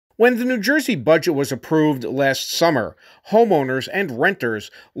When the New Jersey budget was approved last summer, homeowners and renters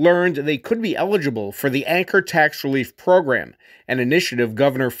learned they could be eligible for the Anchor Tax Relief Program, an initiative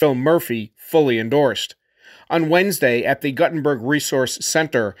Governor Phil Murphy fully endorsed. On Wednesday at the Guttenberg Resource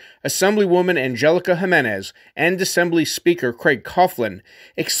Center, Assemblywoman Angelica Jimenez and Assembly Speaker Craig Coughlin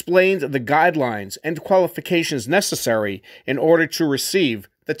explained the guidelines and qualifications necessary in order to receive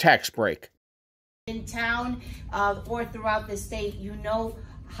the tax break. In town or throughout the state, you know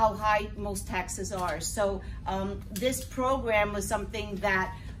how high most taxes are. So this program was something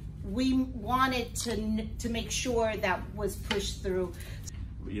that we wanted to make sure that was pushed through.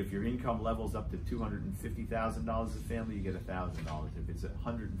 If your income level's up to $250,000 a family, you get $1,000. If it's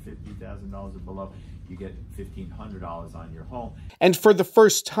 $150,000 or below, you get $1,500 on your home. And for the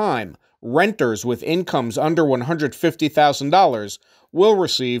first time, renters with incomes under $150,000 will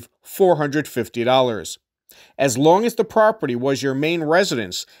receive $450. As long as the property was your main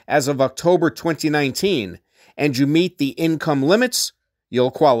residence as of October 2019 and you meet the income limits,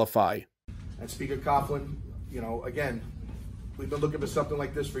 you'll qualify. And Speaker Coughlin, again, we've been looking for something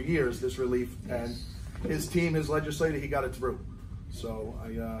like this for years, this relief, and his team, his legislator, he got it through. So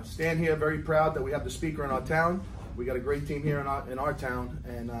I stand here very proud that we have the Speaker in our town. We got a great team here in our town,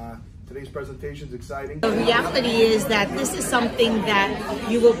 and today's presentation is exciting. The reality is that this is something that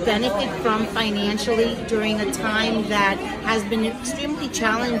you will benefit from financially during a time that has been extremely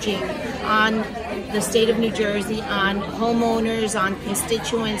challenging on the state of New Jersey, on homeowners, on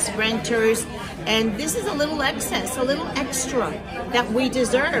constituents, renters, and this is a little excess, a little extra that we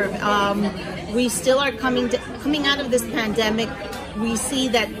deserve. We still are coming out of this pandemic. We see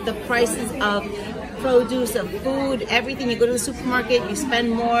that the prices of produce, of food, everything. You go to the supermarket, you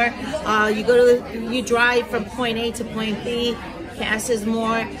spend more. You drive from point A to point B. Gas is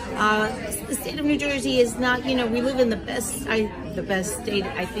more. The state of New Jersey is not, we live in the best state,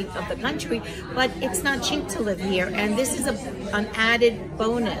 I think, of the country, but it's not cheap to live here, and this is an added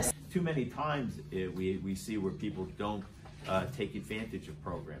bonus. Too many times we see where people don't take advantage of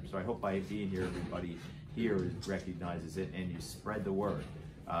programs. So I hope by being here, everybody here recognizes it, and you spread the word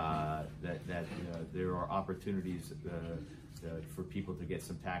that there are opportunities for people to get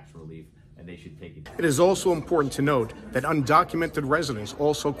some tax relief, and they should take it. It is also important to note that undocumented residents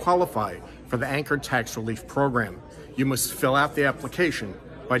also qualify for the Anchor Tax Relief Program. You must fill out the application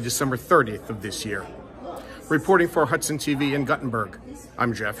by December 30th of this year. Reporting for Hudson TV in Guttenberg,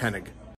 I'm Jeff Hennig.